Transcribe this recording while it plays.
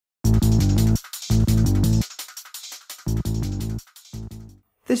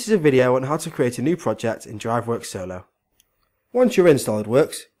This is a video on how to create a new project in DriveWorks Solo. Once you're in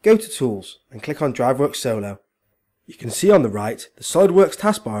SolidWorks, go to Tools and click on DriveWorks Solo. You can see on the right the SolidWorks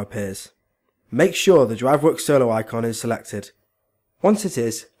taskbar appears. Make sure the DriveWorks Solo icon is selected. Once it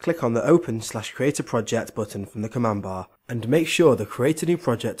is, click on the Open/Create a Project button from the command bar and make sure the Create a New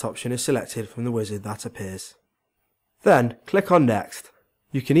Project option is selected from the wizard that appears. Then click on Next.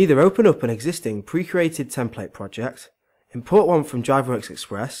 You can either open up an existing pre-created template project, import one from DriveWorks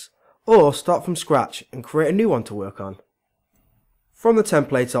Express, or start from scratch and create a new one to work on. From the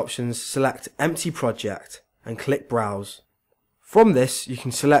template options, select Empty Project and click Browse. From this, you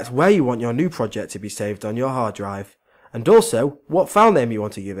can select where you want your new project to be saved on your hard drive, and also what file name you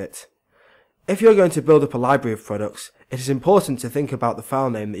want to give it. If you're going to build up a library of products, it is important to think about the file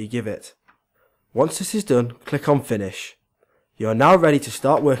name that you give it. Once this is done, click on Finish. You are now ready to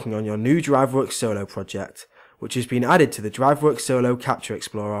start working on your new DriveWorks Solo project, which has been added to the DriveWorks Solo Capture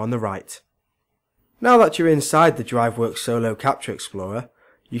Explorer on the right. Now that you're inside the DriveWorks Solo Capture Explorer,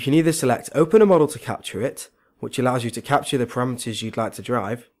 you can either select Open a Model to capture it, which allows you to capture the parameters you'd like to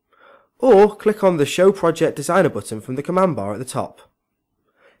drive, or click on the Show Project Designer button from the command bar at the top.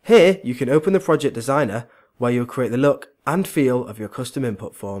 Here you can open the Project Designer, where you'll create the look and feel of your custom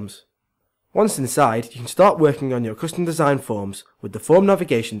input forms. Once inside, you can start working on your custom design forms with the Form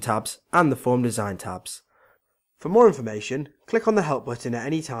Navigation tabs and the Form Design tabs. For more information, click on the Help button at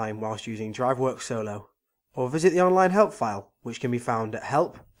any time whilst using DriveWorks Solo, or visit the online help file, which can be found at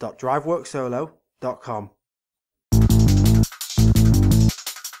help.driveworkssolo.com.